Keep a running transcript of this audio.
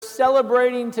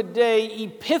celebrating today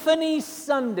Epiphany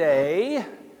Sunday,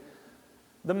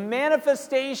 the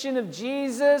manifestation of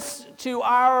Jesus to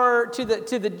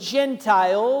the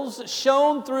Gentiles,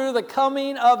 shown through the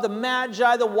coming of the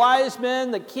Magi, the wise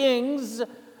men, the kings,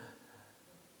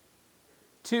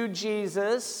 to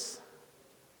Jesus.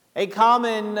 A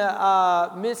common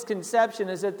misconception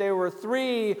is that there were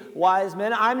 3 wise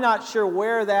men. I'm not sure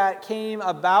where that came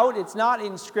about. It's not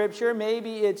in Scripture.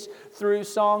 Maybe it's through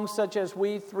songs such as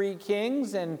We Three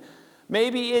Kings, and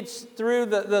maybe it's through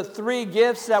the 3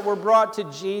 gifts that were brought to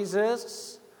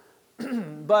Jesus.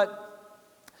 But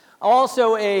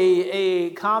also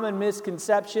a common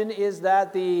misconception is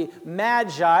that the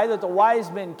Magi, that the wise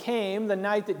men came the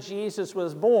night that Jesus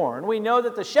was born. We know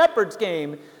that the shepherds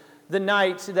came the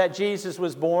night that Jesus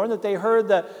was born, that they heard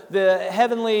the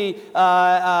heavenly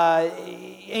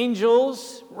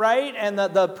angels, right? And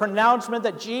the pronouncement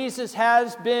that Jesus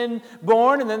has been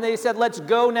born. And then they said, let's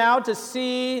go now to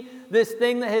see this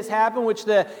thing that has happened, which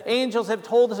the angels have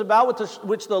told us about,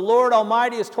 which the Lord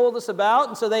Almighty has told us about.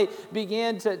 And so they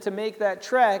began to make that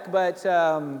trek. But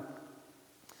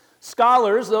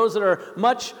scholars, those that are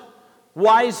much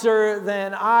wiser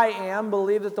than I am,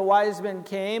 believe that the wise men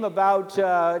came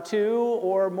about 2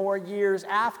 or more years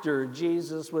after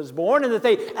Jesus was born, and that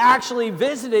they actually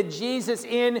visited Jesus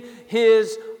in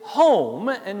his home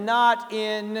and not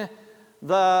in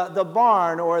the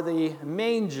barn or the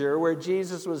manger where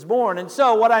Jesus was born. And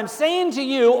so what I'm saying to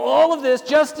you, all of this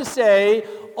just to say,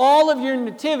 all of your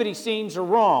nativity scenes are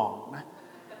wrong.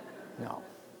 No.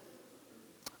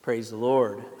 Praise the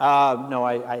Lord. No,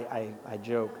 I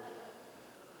joke.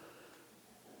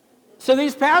 So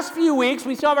these past few weeks,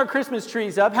 we still have our Christmas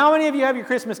trees up. How many of you have your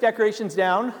Christmas decorations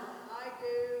down? I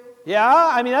do.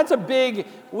 Yeah? I mean, that's a big...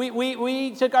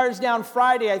 We took ours down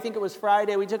Friday. I think it was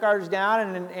Friday. We took ours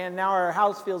down, and now our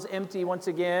house feels empty once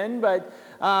again. But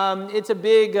it's a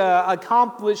big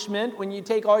accomplishment when you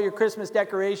take all your Christmas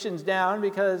decorations down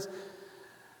because...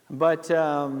 But...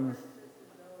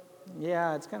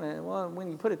 yeah, it's kind of... Well,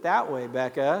 when you put it that way,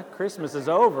 Becca, Christmas is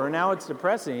over. Now it's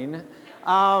depressing.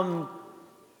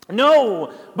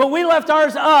 No, but we left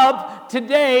ours up through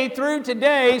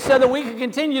today, so that we can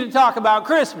continue to talk about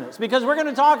Christmas. Because we're going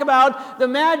to talk about the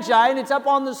Magi, and it's up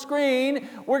on the screen.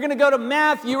 We're going to go to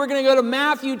Matthew. We're going to go to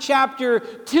Matthew chapter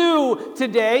 2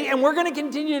 today, and we're going to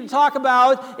continue to talk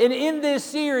about, and in this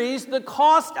series, the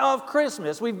cost of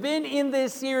Christmas. We've been in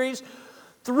this series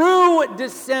through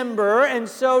December, and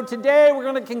so today we're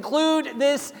going to conclude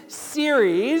this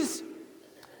series.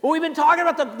 Well, we've been talking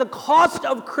about the cost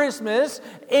of Christmas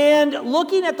and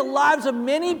looking at the lives of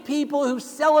many people who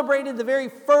celebrated the very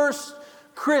first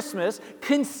Christmas,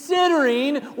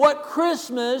 considering what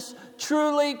Christmas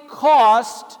truly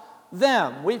cost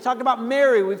them. We've talked about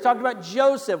Mary, we've talked about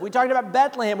Joseph, we talked about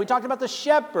Bethlehem, we talked about the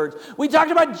shepherds, we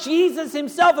talked about Jesus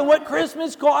himself and what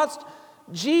Christmas cost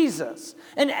Jesus.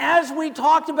 And as we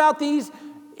talked about these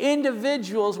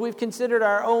individuals, we've considered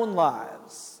our own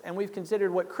lives. And we've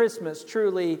considered what Christmas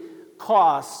truly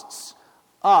costs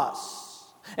us.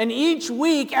 And each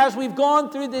week, as we've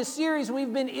gone through this series,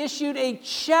 we've been issued a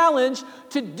challenge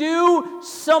to do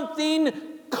something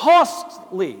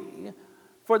costly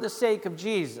for the sake of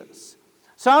Jesus.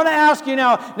 So I want to ask you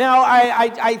now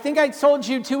I think I told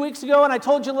you 2 weeks ago and I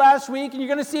told you last week, and you're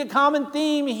going to see a common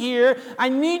theme here. I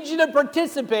need you to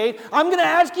participate. I'm going to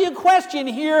ask you a question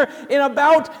here in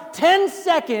about 10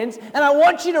 seconds, and I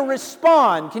want you to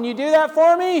respond. Can you do that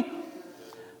for me?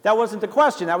 That wasn't the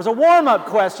question. That was a warm-up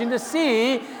question to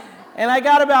see. And I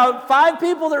got about 5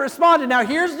 people that responded. Now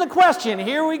here's the question.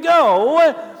 Here we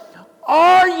go.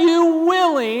 Are you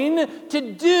willing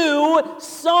to do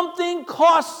something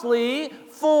costly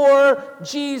for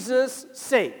Jesus'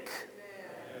 sake?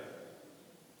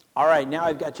 All right, now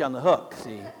I've got you on the hook,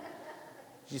 see.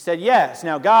 She said yes.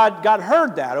 Now God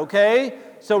heard that, okay?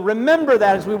 So remember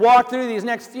that as we walk through these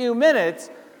next few minutes.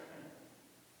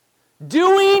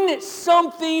 Doing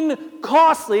something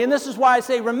costly, and this is why I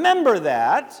say remember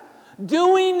that,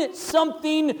 doing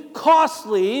something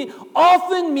costly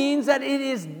often means that it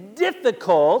is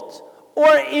difficult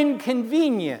or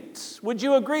inconvenient. Would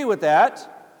you agree with that?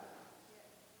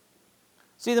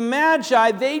 See, the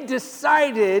Magi, they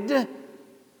decided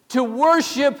to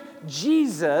worship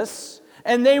Jesus,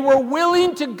 and they were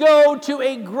willing to go to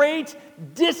a great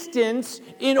distance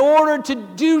in order to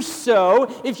do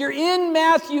so. If you're in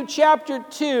Matthew chapter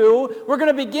 2, we're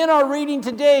going to begin our reading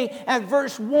today at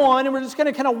verse 1, and we're just going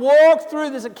to kind of walk through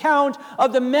this account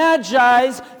of the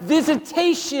Magi's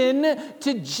visitation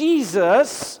to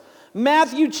Jesus.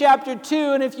 Matthew chapter 2,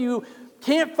 and if you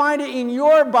can't find it in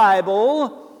your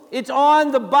Bible, it's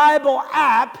on the Bible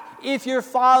app if you're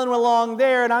following along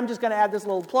there, and I'm just going to add this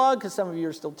little plug because some of you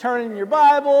are still turning in your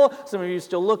Bible, some of you are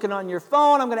still looking on your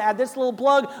phone. I'm going to add this little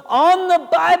plug. On the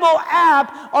Bible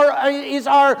app is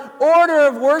our order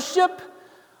of worship.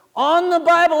 On the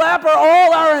Bible app are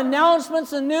all our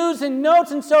announcements and news and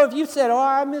notes. And so if you said,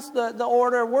 I missed the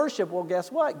order of worship, well, guess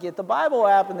what? Get the Bible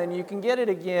app and then you can get it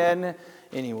again.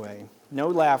 Anyway, no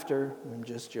laughter. I'm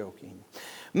just joking.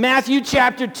 Matthew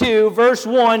chapter 2, verse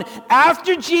 1.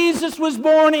 After Jesus was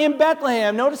born in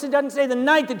Bethlehem. Notice it doesn't say the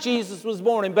night that Jesus was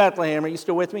born in Bethlehem. Are you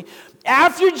still with me?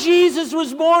 After Jesus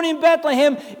was born in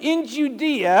Bethlehem in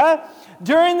Judea,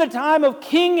 during the time of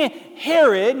King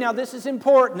Herod, now this is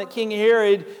important that King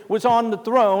Herod was on the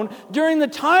throne. During the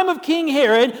time of King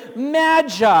Herod,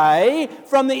 Magi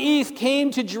from the east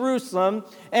came to Jerusalem,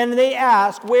 and they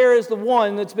asked, where is the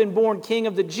one that's been born King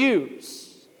of the Jews?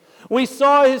 We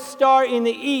saw his star in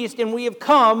the east, and we have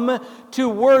come to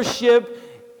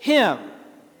worship him.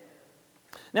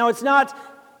 Now it's not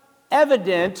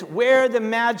evident where the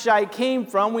Magi came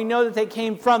from. We know that they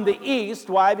came from the east.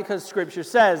 Why? Because Scripture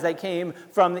says they came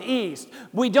from the east.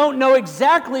 We don't know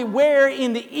exactly where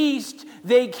in the east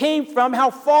they came from, how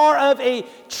far of a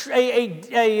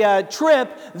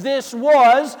trip this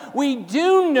was. We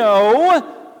do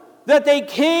know that they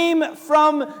came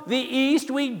from the east.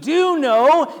 We do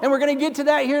know, and we're going to get to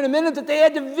that here in a minute, that they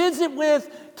had to visit with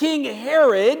King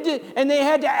Herod, and they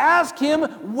had to ask him,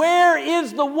 where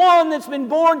is the one that's been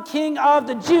born King of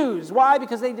the Jews? Why?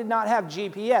 Because they did not have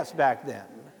GPS back then.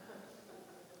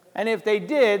 And if they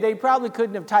did, they probably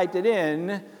couldn't have typed it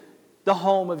in, the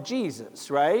home of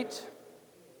Jesus, right?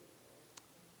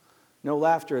 No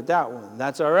laughter at that one.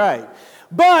 That's all right.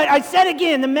 But I said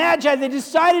again, the Magi, they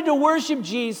decided to worship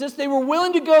Jesus. They were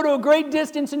willing to go to a great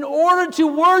distance in order to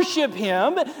worship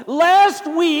him. Last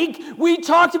week, we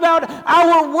talked about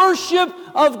our worship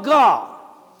of God.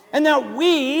 And that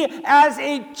we, as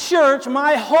a church,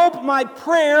 my hope, my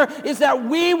prayer, is that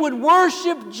we would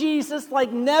worship Jesus like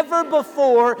never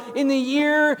before in the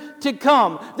year to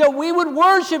come. That we would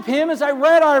worship him, as I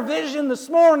read our vision this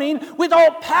morning, with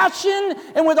all passion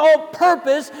and with all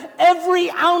purpose, every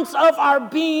ounce of our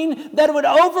being, that it would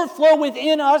overflow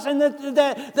within us, and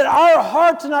that our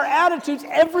hearts and our attitudes,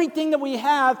 everything that we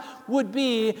have, would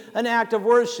be an act of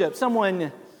worship.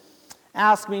 Someone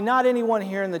asked me, not anyone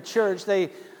here in the church,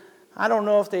 I don't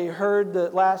know if they heard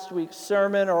the last week's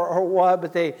sermon or what,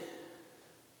 but they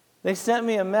sent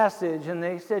me a message and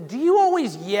they said, do you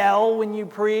always yell when you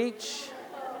preach?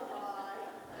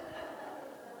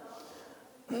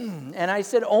 And I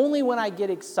said, only when I get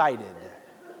excited.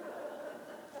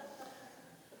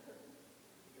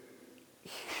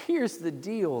 Here's the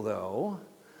deal, though.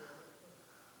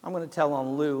 I'm going to tell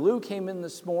on Lou. Lou came in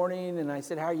this morning and I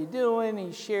said, how are you doing?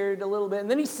 He shared a little bit. And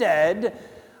then he said,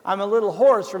 I'm a little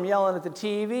hoarse from yelling at the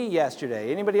TV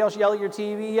yesterday. Anybody else yell at your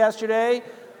TV yesterday?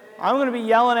 I'm going to be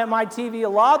yelling at my TV a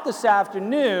lot this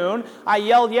afternoon. I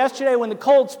yelled yesterday when the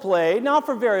Colts played, not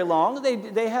for very long.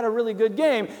 They had a really good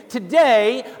game.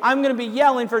 Today, I'm going to be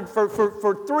yelling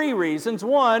for three reasons.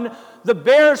 One, the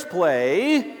Bears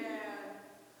play.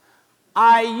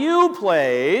 IU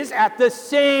plays at the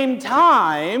same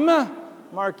time.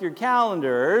 Mark your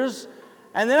calendars.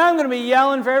 And then I'm going to be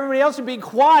yelling for everybody else to be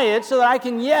quiet so that I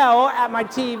can yell at my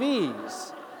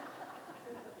TVs.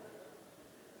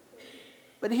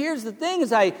 But here's the thing,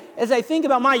 as I think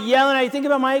about my yelling, I think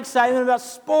about my excitement about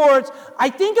sports, I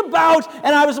think about,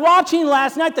 and I was watching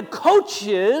last night, the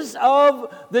coaches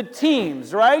of the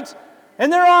teams, right?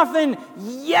 And they're often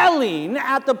yelling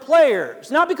at the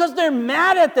players, not because they're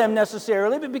mad at them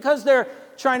necessarily, but because they're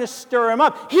trying to stir them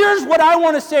up. Here's what I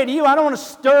want to say to you. I don't want to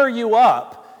stir you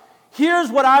up.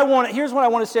 Here's what I want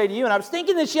to say to you, and I was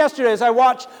thinking this yesterday as I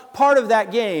watched part of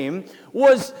that game,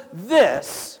 was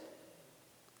this.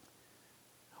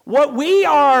 What we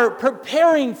are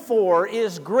preparing for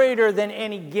is greater than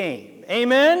any game.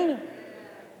 Amen?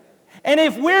 And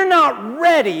if we're not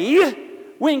ready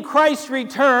when Christ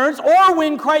returns, or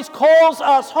when Christ calls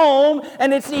us home,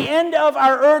 and it's the end of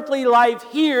our earthly life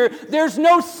here, there's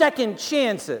no second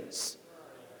chances.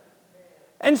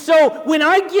 And so when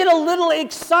I get a little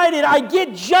excited, I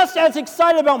get just as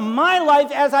excited about my life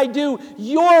as I do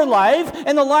your life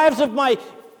and the lives of my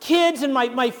kids and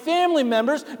my family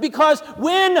members, because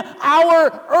when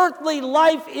our earthly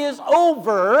life is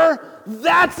over,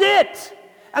 that's it.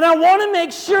 And I want to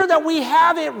make sure that we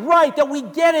have it right, that we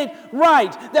get it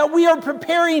right, that we are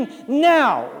preparing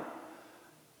now.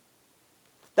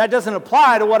 That doesn't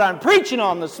apply to what I'm preaching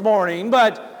on this morning,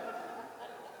 but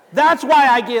that's why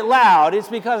I get loud. It's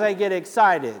because I get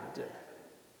excited.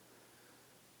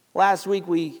 Last week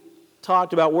we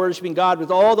talked about worshiping God with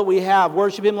all that we have.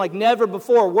 Worship Him like never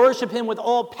before. Worship Him with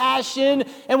all passion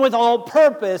and with all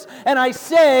purpose. And I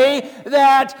say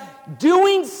that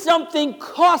doing something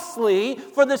costly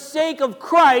for the sake of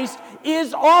Christ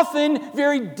is often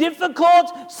very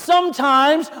difficult,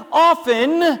 sometimes,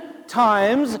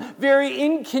 oftentimes, very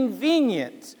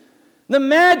inconvenient. The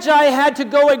Magi had to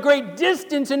go a great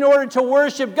distance in order to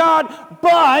worship God,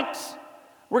 but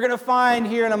we're going to find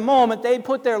here in a moment they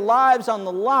put their lives on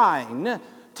the line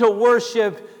to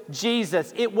worship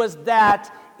Jesus. It was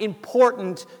that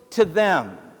important to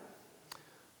them.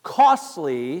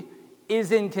 Costly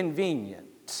is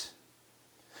inconvenient.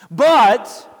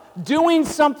 But doing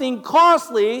something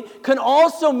costly can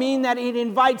also mean that it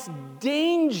invites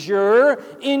danger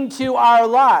into our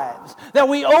lives. That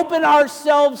we open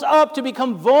ourselves up to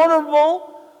become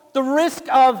vulnerable, the risk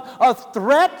of a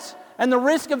threat, and the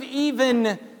risk of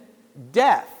even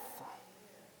death.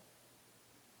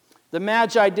 The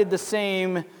Magi did the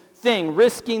same thing,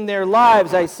 risking their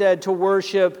lives, I said, to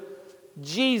worship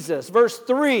Jesus. Verse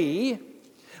 3,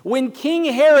 when King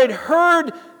Herod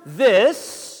heard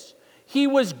this, he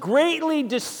was greatly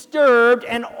disturbed,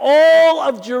 and all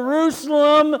of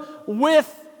Jerusalem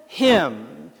with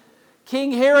him.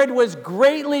 King Herod was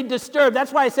greatly disturbed.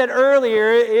 That's why I said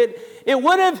earlier, it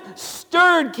would have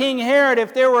stirred King Herod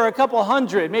if there were a couple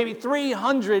hundred, maybe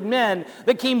 300 men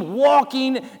that came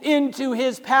walking into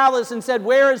his palace and said,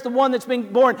 "Where is the one that's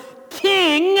been born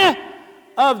King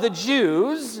of the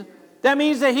Jews?" That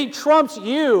means that he trumps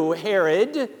you,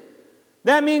 Herod.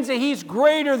 That means that he's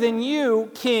greater than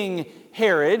you, King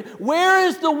Herod. Where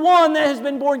is the one that has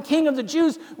been born King of the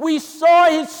Jews? We saw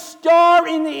his star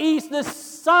in the east, this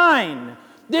sign,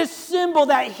 this symbol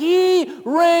that he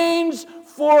reigns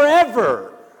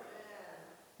forever.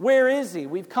 Where is he?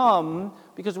 We've come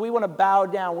because we want to bow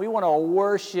down. We want to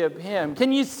worship him.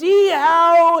 Can you see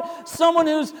how someone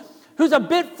who's a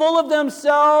bit full of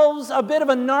themselves, a bit of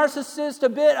a narcissist, a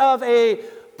bit of a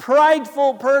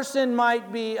prideful person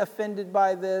might be offended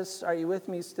by this? Are you with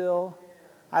me still?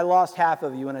 I lost half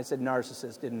of you when I said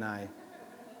narcissist, didn't I?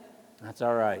 That's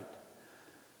all right.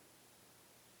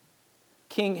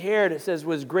 King Herod, it says,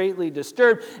 was greatly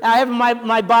disturbed. And I have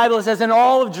my Bible, it says, and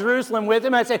all of Jerusalem with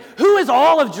him. I say, who is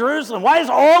all of Jerusalem? Why is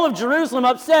all of Jerusalem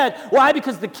upset? Why?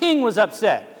 Because the king was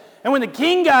upset. And when the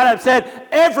king got upset,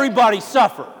 everybody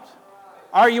suffered.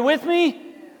 Are you with me?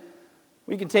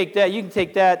 We can take that. You can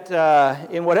take that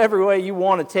in whatever way you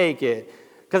want to take it.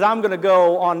 Because I'm going to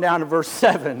go on down to verse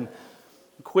 7.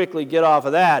 Quickly get off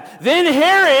of that. Then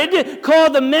Herod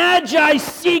called the Magi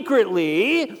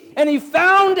secretly, and he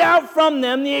found out from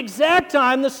them the exact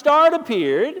time the star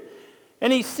appeared,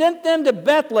 and he sent them to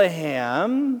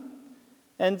Bethlehem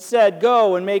and said,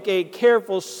 "Go and make a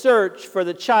careful search for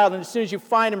the child, and as soon as you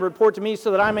find him, report to me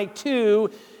so that I may too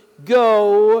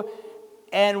go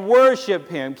and worship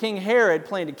him." King Herod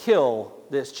planned to kill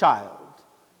this child.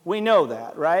 We know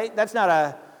that, right? That's not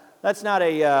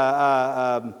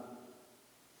a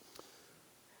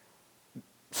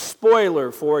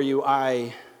spoiler for you,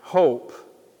 I hope.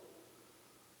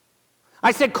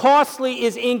 I said costly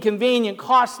is inconvenient.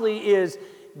 Costly is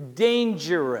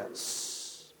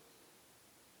dangerous.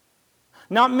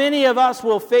 Not many of us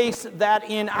will face that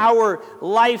in our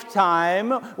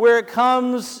lifetime, where it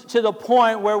comes to the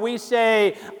point where we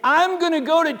say, I'm going to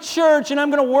go to church and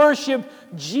I'm going to worship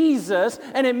Jesus,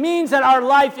 and it means that our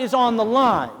life is on the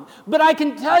line. But I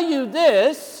can tell you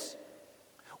this,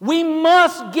 we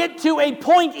must get to a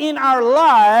point in our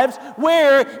lives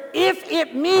where if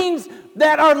it means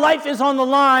that our life is on the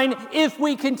line, if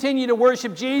we continue to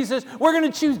worship Jesus, we're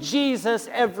going to choose Jesus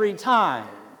every time.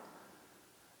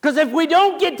 Because if we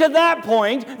don't get to that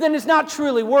point, then it's not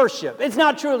truly worship. It's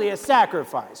not truly a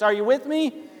sacrifice. Are you with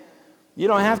me? You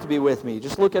don't have to be with me.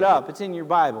 Just look it up. It's in your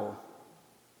Bible.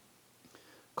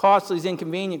 Costly is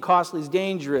inconvenient. Costly is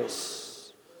dangerous.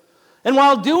 And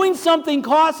while doing something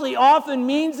costly often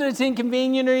means that it's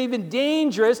inconvenient or even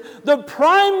dangerous, the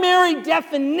primary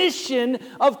definition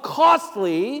of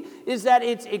costly is that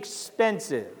it's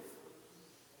expensive.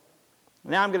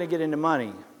 Now I'm going to get into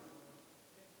money.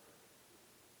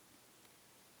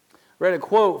 Read a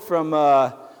quote from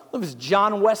it was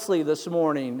John Wesley this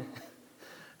morning,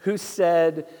 who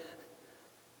said,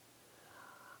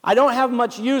 "I don't have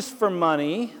much use for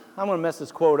money." I'm going to mess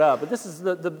this quote up, but this is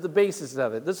the basis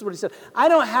of it. This is what he said. "I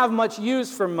don't have much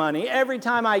use for money. Every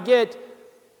time I get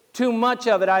too much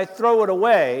of it, I throw it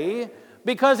away,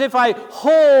 because if I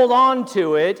hold on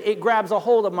to it, it grabs a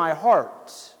hold of my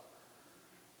heart.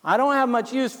 I don't have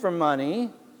much use for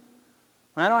money.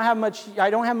 I don't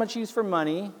have much use for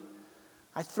money.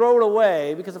 I throw it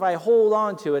away, because if I hold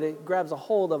on to it, it grabs a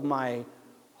hold of my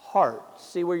heart.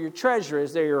 See, where your treasure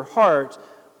is, there your heart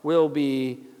will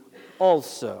be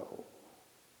also.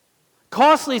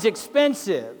 Costly is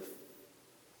expensive.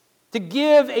 To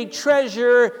give a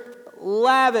treasure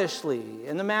lavishly.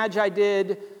 And the Magi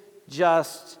did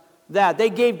just that. They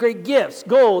gave great gifts,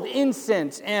 gold,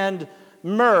 incense, and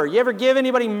myrrh. You ever give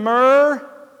anybody myrrh?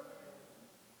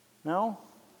 No?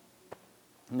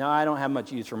 No, I don't have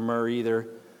much use for myrrh either.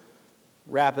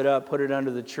 Wrap it up, put it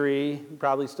under the tree. It'd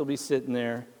probably still be sitting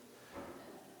there.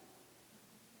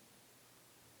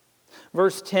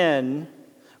 Verse 10,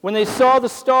 when they saw the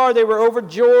star, they were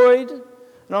overjoyed.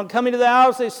 And on coming to the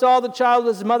house, they saw the child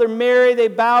with his mother Mary. They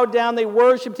bowed down, they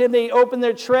worshipped him, they opened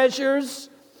their treasures.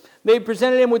 They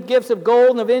presented him with gifts of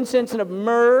gold and of incense and of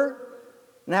myrrh.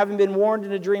 And having been warned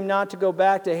in a dream not to go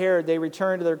back to Herod, they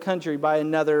returned to their country by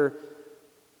another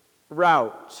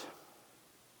route.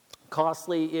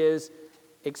 Costly is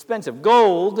expensive.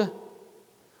 Gold,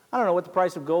 I don't know what the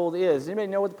price of gold is. Anybody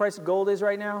know what the price of gold is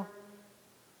right now?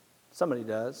 Somebody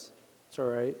does. It's all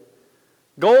right.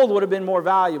 Gold would have been more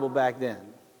valuable back then.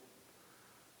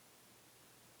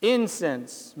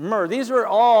 Incense, myrrh, these were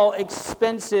all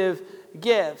expensive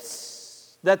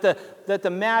gifts that the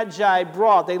Magi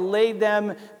brought. They laid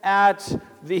them at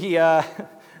the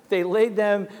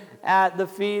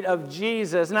feet of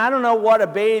Jesus. And I don't know what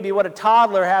a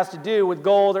toddler has to do with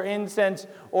gold or incense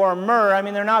or myrrh. I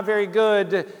mean, they're not very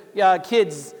good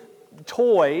kids'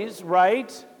 toys,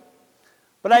 right?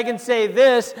 But I can say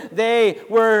this, they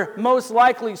were most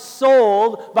likely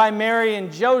sold by Mary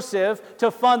and Joseph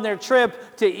to fund their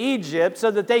trip to Egypt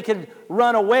so that they could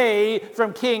run away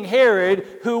from King Herod,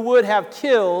 who would have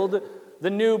killed the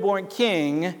newborn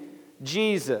king,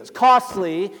 Jesus.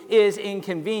 Costly is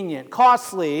inconvenient.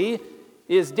 Costly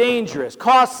is dangerous.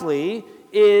 Costly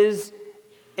is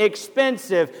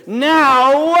expensive.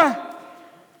 Now,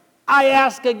 I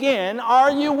ask again, are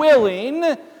you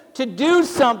willing to do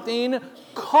something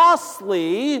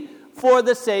costly for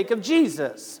the sake of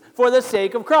Jesus, for the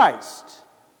sake of Christ?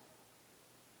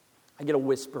 I get a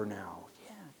whisper now.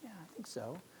 Yeah, I think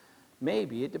so.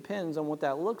 Maybe. It depends on what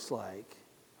that looks like.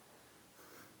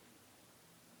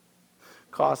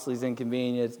 Costly is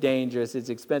inconvenient, it's dangerous, it's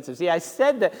expensive. See, I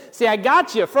said that. See, I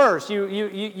got you first.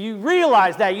 You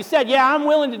realized that. You said, yeah, I'm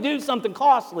willing to do something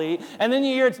costly. And then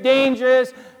you hear it's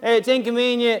dangerous, it's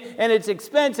inconvenient, and it's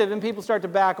expensive, and people start to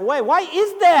back away. Why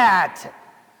is that?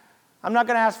 I'm not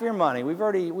going to ask for your money. We've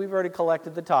already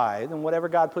collected the tithe, and whatever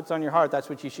God puts on your heart, that's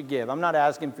what you should give. I'm not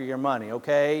asking for your money,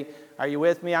 okay? Are you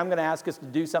with me? I'm going to ask us to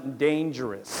do something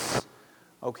dangerous,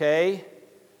 okay?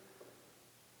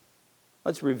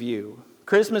 Let's review.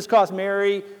 Christmas cost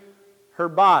Mary her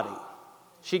body.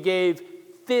 She gave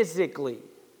physically,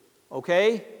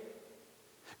 okay?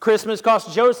 Christmas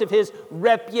cost Joseph his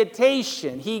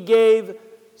reputation. He gave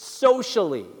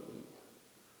socially.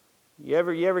 You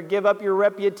ever give up your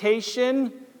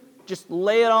reputation? Just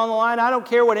lay it on the line. I don't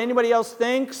care what anybody else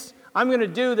thinks. I'm going to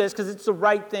do this because it's the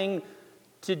right thing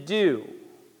to do.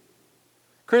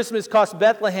 Christmas cost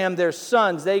Bethlehem their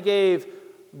sons. They gave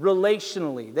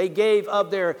relationally. They gave of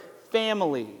their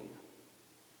family.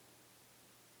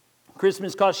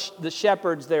 Christmas cost the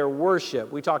shepherds their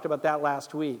worship. We talked about that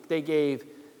last week. They gave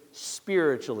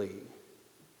spiritually.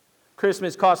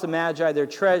 Christmas cost the Magi their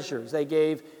treasures. They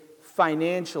gave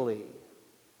financially.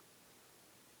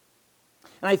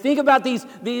 And I think about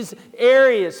these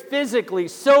areas, physically,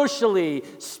 socially,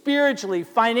 spiritually,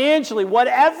 financially,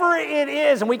 whatever it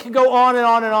is, and we could go on and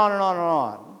on and on and on and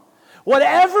on.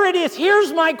 Whatever it is,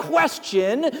 here's my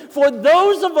question for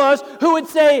those of us who would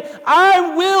say,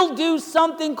 I will do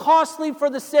something costly for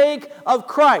the sake of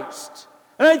Christ.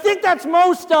 And I think that's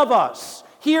most of us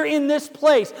here in this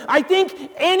place. I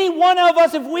think any one of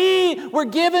us, if we were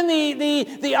given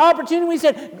the opportunity, we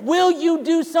said, will you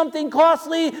do something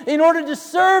costly in order to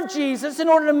serve Jesus, in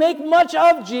order to make much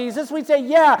of Jesus? We'd say,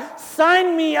 yeah,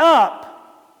 sign me up.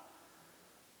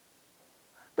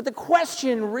 But the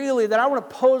question really that I want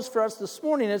to pose for us this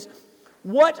morning is,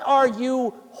 what are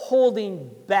you holding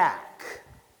back?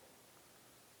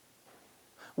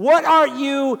 What are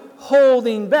you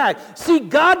holding back? See,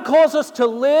 God calls us to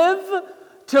live,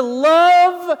 to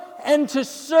love, and to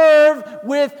serve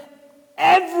with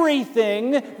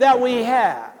everything that we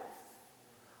have.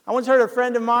 I once heard a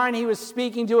friend of mine, he was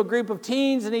speaking to a group of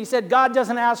teens, and he said, God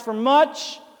doesn't ask for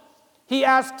much, He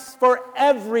asks for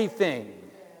everything.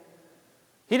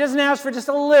 He doesn't ask for just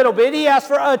a little bit. He asks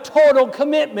for a total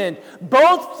commitment.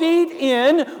 Both feet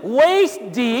in,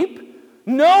 waist deep,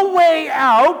 no way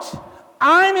out.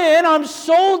 I'm in, I'm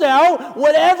sold out,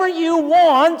 whatever you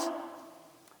want.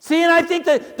 See, and I think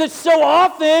that so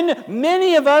often,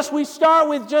 many of us, we start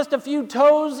with just a few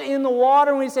toes in the water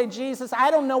and we say, Jesus,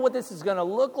 I don't know what this is going to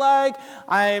look like.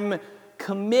 I'm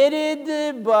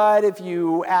committed, but if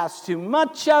you ask too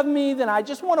much of me, then I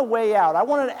just want a way out. I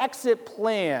want an exit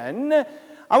plan.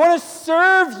 I want to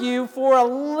serve you for a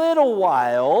little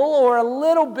while or a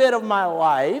little bit of my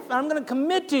life. I'm going to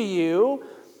commit to you,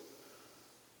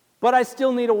 but I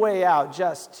still need a way out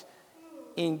just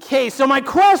in case. So my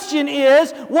question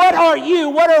is, what are you,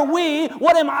 what are we,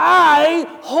 what am I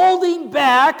holding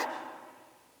back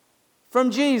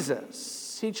from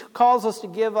Jesus? He calls us to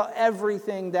give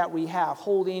everything that we have,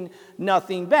 holding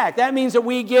nothing back. That means that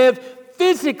we give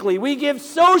physically, we give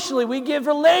socially, we give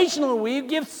relationally, we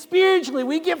give spiritually,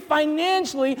 we give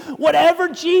financially. Whatever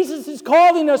Jesus is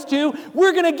calling us to,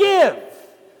 we're going to give. Amen.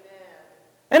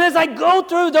 And as I go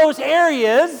through those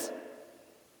areas,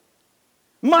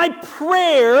 my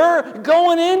prayer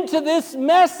going into this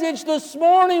message this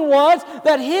morning was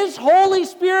that His Holy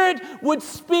Spirit would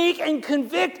speak and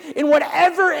convict in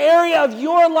whatever area of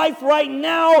your life right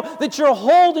now that you're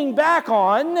holding back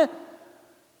on,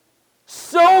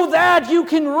 so that you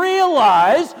can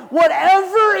realize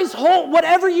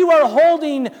whatever you are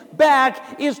holding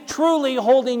back is truly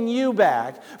holding you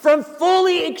back from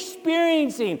fully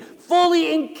experiencing,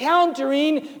 fully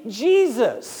encountering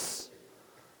Jesus.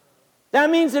 That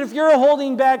means that if you're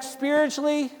holding back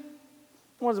spiritually,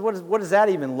 what does that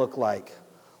even look like?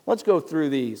 Let's go through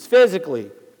these.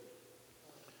 Physically,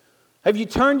 have you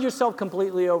turned yourself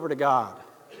completely over to God?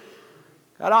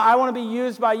 God, I want to be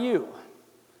used by you.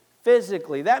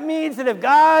 Physically. That means that if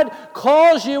God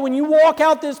calls you, when you walk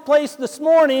out this place this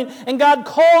morning, and God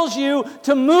calls you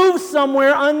to move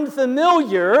somewhere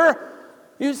unfamiliar,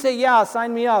 you say, yeah,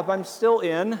 sign me up. I'm still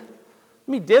in. It's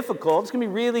going to be difficult. It's going to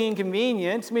be really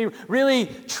inconvenient. It's going to be really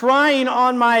trying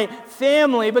on my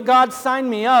family. But God signed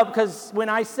me up because when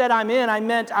I said I'm in, I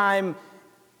meant I'm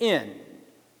in.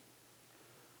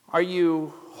 Are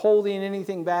you holding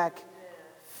anything back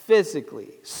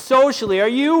physically? Socially, are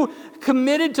you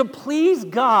committed to please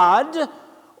God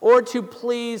or to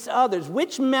please others?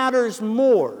 Which matters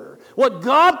more? What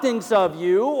God thinks of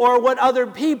you or what other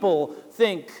people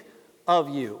think of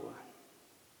you?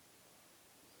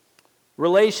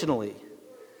 Relationally,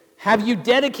 have you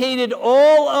dedicated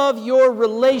all of your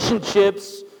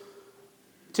relationships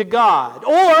to God?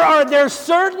 Or are there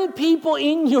certain people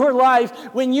in your life,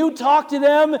 when you talk to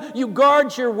them, you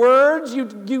guard your words,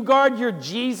 you guard your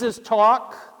Jesus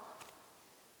talk?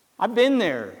 I've been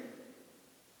there.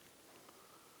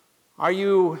 Are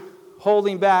you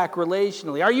holding back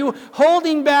relationally? Are you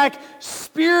holding back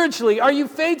spiritually? Are you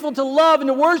faithful to love and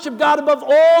to worship God above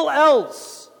all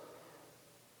else?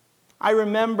 I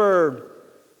remember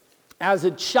as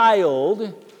a child,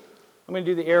 I'm going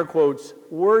to do the air quotes,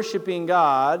 worshiping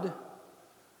God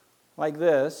like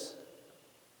this.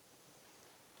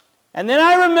 And then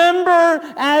I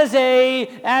remember as a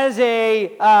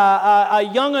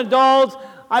young adult,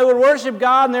 I would worship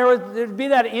God, and there'd be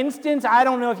that instance, I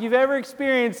don't know if you've ever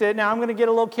experienced it, now I'm going to get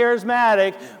a little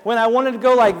charismatic, when I wanted to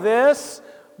go like this,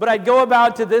 but I'd go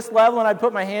about to this level and I'd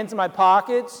put my hands in my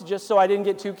pockets just so I didn't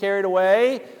get too carried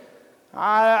away.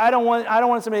 I don't want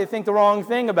somebody to think the wrong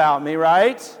thing about me,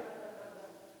 right?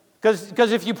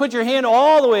 Because if you put your hand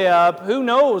all the way up, who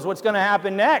knows what's going to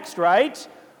happen next, right?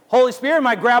 Holy Spirit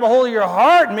might grab a hold of your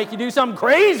heart and make you do something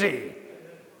crazy.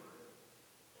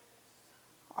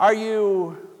 Are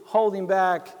you holding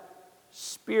back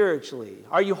spiritually?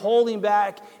 Are you holding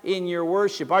back in your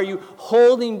worship? Are you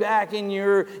holding back in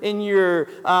your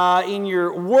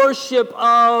worship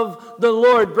of the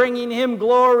Lord, bringing Him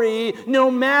glory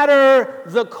no matter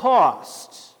the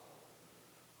cost?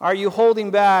 Are you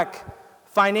holding back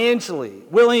financially?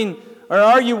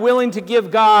 Are you willing to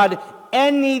give God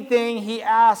anything He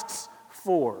asks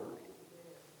for?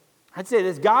 I'd say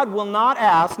this, God will not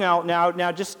ask,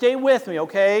 now just stay with me,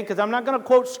 okay? Because I'm not going to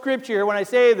quote scripture here when I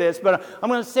say this, but I'm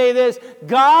going to say this.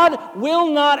 God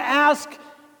will not ask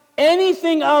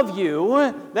anything of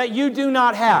you that you do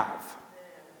not have.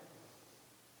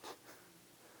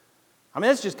 I mean,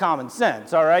 that's just common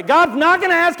sense, all right? God's not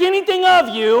going to ask anything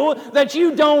of you that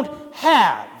you don't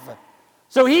have.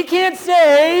 So He can't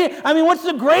say, what's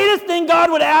the greatest thing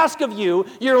God would ask of you?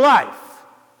 Your life.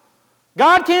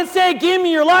 God can't say, give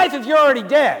me your life if you're already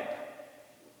dead.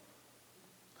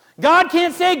 God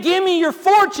can't say, give me your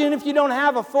fortune if you don't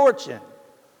have a fortune.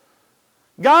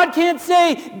 God can't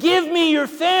say, give me your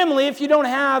family if you don't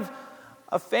have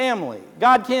a family.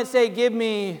 God can't say, give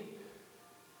me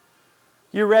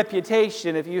your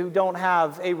reputation if you don't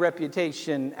have a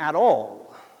reputation at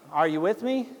all. Are you with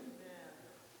me?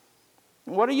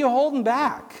 What are you holding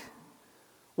back?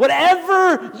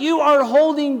 Whatever you are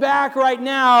holding back right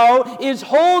now is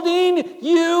holding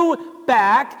you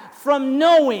back from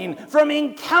knowing, from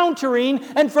encountering,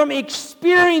 and from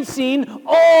experiencing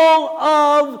all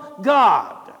of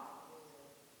God.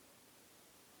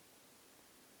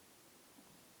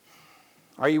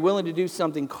 Are you willing to do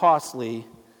something costly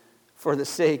for the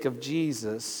sake of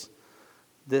Jesus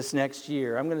this next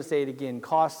year? I'm going to say it again.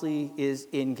 Costly is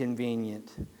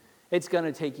inconvenient. It's going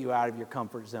to take you out of your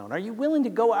comfort zone. Are you willing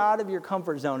to go out of your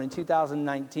comfort zone in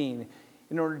 2019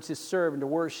 in order to serve and to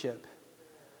worship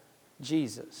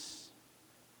Jesus?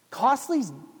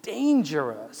 Costly's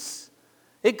dangerous.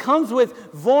 It comes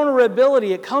with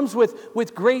vulnerability. It comes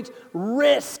with great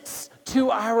risks to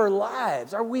our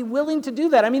lives. Are we willing to do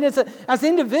that? I mean, as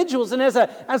individuals and as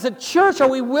a church, are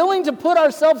we willing to put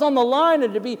ourselves on the line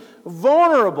and to be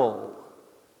vulnerable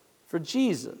for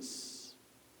Jesus?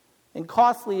 And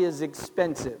costly is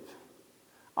expensive.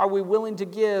 Are we willing to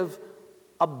give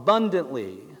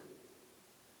abundantly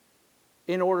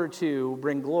in order to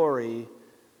bring glory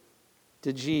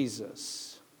to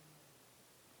Jesus?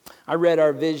 I read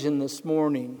our vision this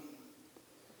morning.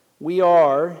 We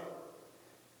are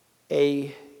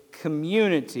a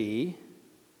community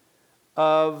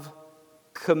of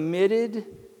committed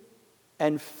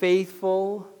and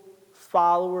faithful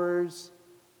followers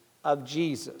of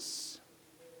Jesus,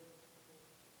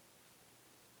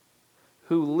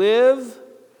 who live,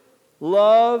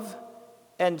 love,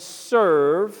 and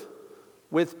serve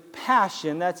with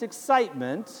passion. That's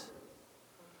excitement.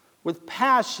 With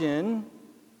passion,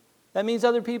 that means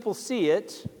other people see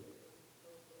it.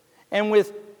 And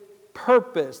with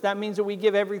purpose, that means that we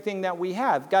give everything that we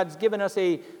have. God's given us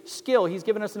a skill. He's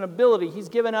given us an ability. He's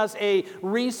given us a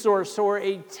resource or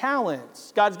a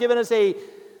talent. God's given us a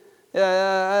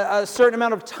certain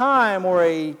amount of time or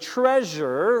a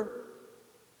treasure.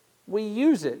 We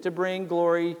use it to bring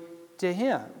glory to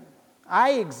Him.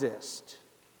 I exist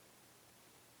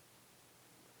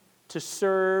to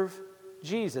serve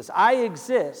Jesus. I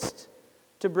exist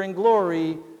to bring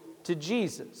glory to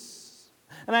Jesus.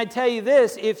 And I tell you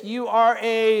this, if you are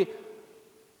a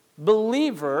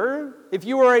believer, if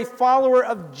you are a follower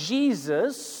of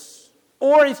Jesus,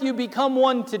 or if you become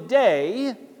one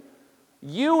today,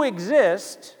 you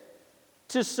exist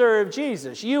to serve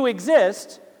Jesus. You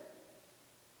exist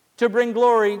to bring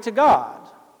glory to God,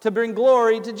 to bring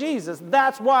glory to Jesus.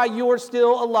 That's why you're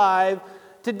still alive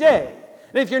today.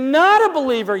 And if you're not a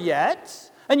believer yet,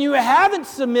 and you haven't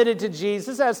submitted to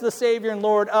Jesus as the Savior and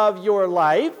Lord of your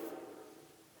life,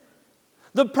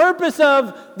 the purpose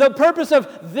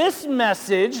of this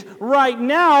message right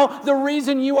now, the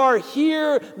reason you are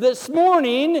here this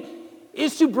morning,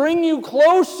 is to bring you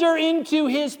closer into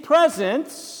His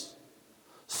presence,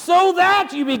 so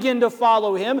that you begin to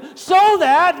follow Him, so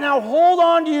that, now hold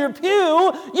on to your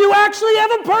pew, you actually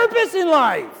have a purpose in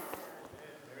life.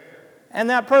 And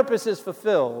that purpose is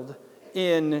fulfilled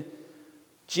in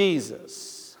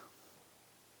Jesus.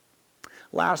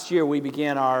 Last year we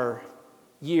began our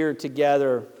year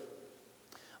together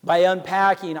by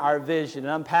unpacking our vision,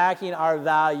 unpacking our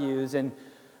values, and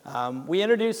we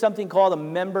introduced something called a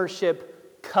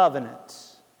membership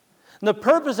covenant. And the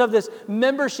purpose of this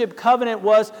membership covenant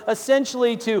was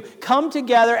essentially to come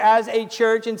together as a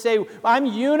church and say, I'm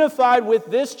unified with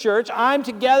this church, I'm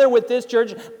together with this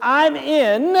church, I'm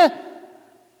in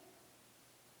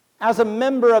as a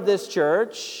member of this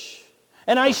church,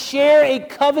 and I share a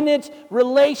covenant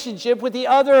relationship with the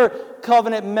other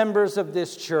covenant members of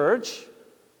this church.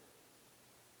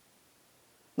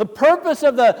 The purpose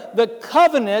of the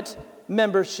covenant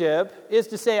membership is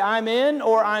to say, I'm in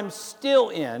or I'm still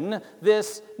in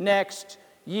this next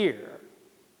year.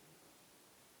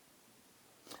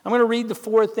 I'm going to read the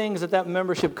 4 things that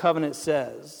membership covenant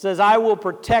says. It says, I will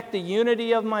protect the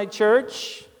unity of my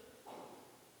church.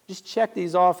 Just check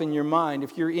these off in your mind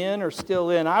if you're in or still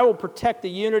in. I will protect the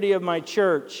unity of my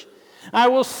church. I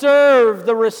will serve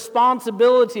the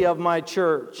responsibility of my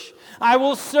church. I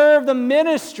will serve the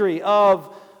ministry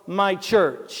of my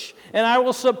church. And I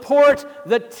will support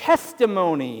the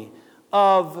testimony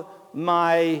of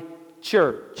my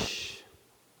church.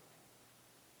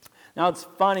 Now it's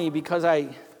funny because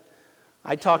I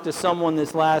talked to someone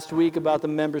this last week about the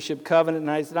membership covenant,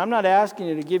 and I said, I'm not asking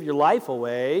you to give your life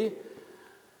away.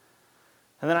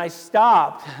 And then I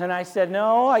stopped and I said,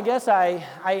 no, I guess I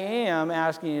am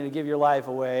asking you to give your life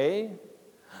away.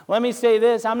 Let me say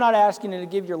this, I'm not asking you to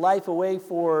give your life away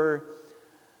for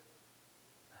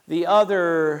the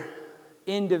other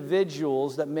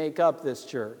individuals that make up this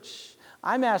church.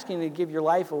 I'm asking you to give your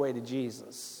life away to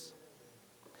Jesus.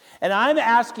 And I'm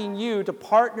asking you to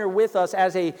partner with us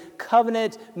as a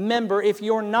covenant member if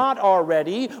you're not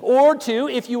already, or to,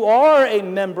 if you are a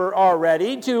member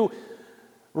already, to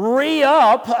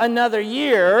re-up another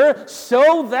year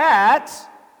so that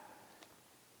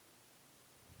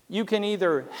you can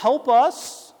either help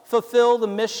us fulfill the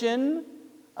mission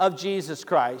of Jesus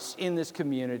Christ in this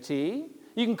community.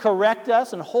 You can correct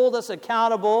us and hold us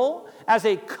accountable as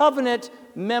a covenant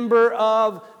member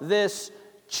of this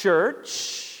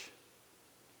church.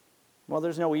 Well,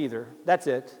 there's no either. That's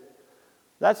it.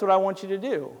 That's what I want you to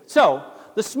do. So,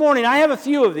 this morning, I have a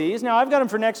few of these. Now, I've got them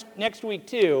for next week,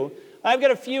 too. I've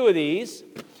got a few of these,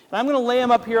 and I'm going to lay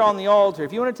them up here on the altar.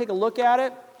 If you want to take a look at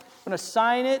it, I'm going to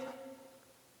sign it.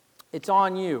 It's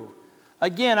on you.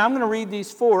 Again, I'm going to read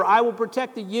these four. I will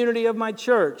protect the unity of my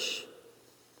church.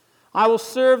 I will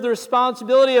serve the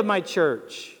responsibility of my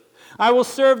church. I will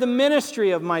serve the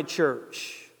ministry of my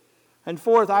church. And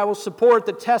fourth, I will support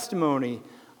the testimony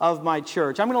of my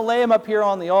church. I'm going to lay them up here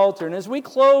on the altar. And as we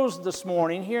close this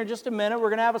morning, here in just a minute, we're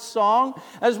going to have a song.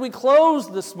 As we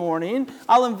close this morning,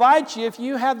 I'll invite you, if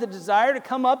you have the desire, to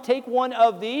come up, take one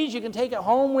of these. You can take it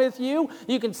home with you.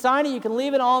 You can sign it. You can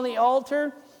leave it on the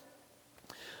altar.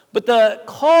 But the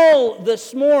call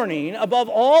this morning, above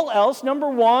all else, number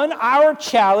one, our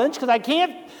challenge, because I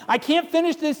can't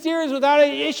finish this series without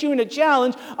issuing a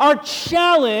challenge. Our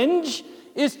challenge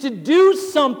is to do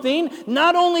something,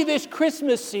 not only this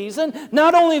Christmas season,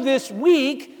 not only this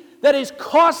week, that is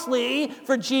costly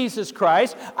for Jesus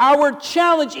Christ. Our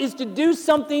challenge is to do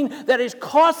something that is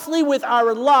costly with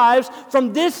our lives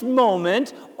from this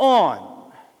moment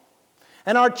on.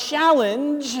 And our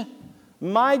challenge,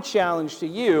 my challenge to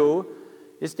you,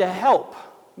 is to help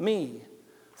me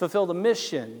fulfill the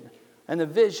mission and the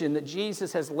vision that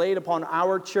Jesus has laid upon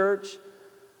our church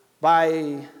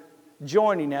by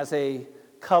joining as a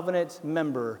covenant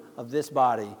member of this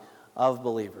body of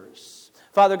believers.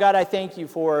 Father God, I thank you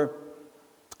for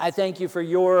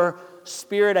your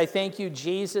Spirit. I thank you,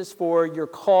 Jesus, for your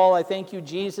call. I thank you,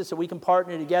 Jesus, that we can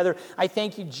partner together. I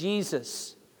thank you,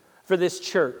 Jesus, for this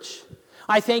church.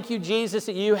 I thank you, Jesus,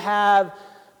 that you have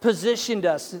positioned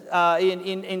us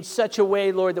in such a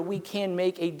way, Lord, that we can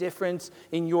make a difference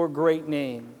in your great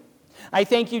name. I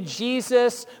thank you,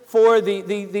 Jesus, for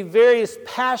the various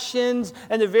passions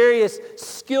and the various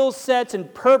skill sets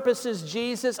and purposes,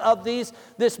 Jesus, of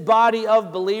this body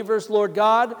of believers, Lord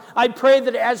God. I pray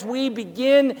that as we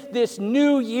begin this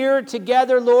new year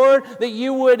together, Lord, that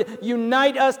you would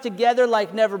unite us together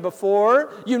like never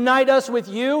before. Unite us with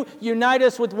you. Unite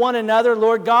us with one another,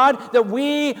 Lord God, that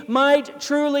we might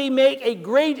truly make a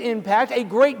great impact, a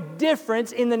great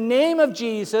difference in the name of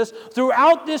Jesus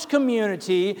throughout this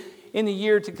community in the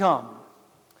year to come.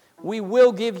 We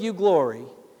will give you glory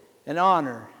and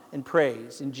honor and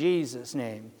praise in Jesus'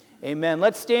 name. Amen.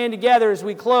 Let's stand together as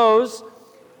we close.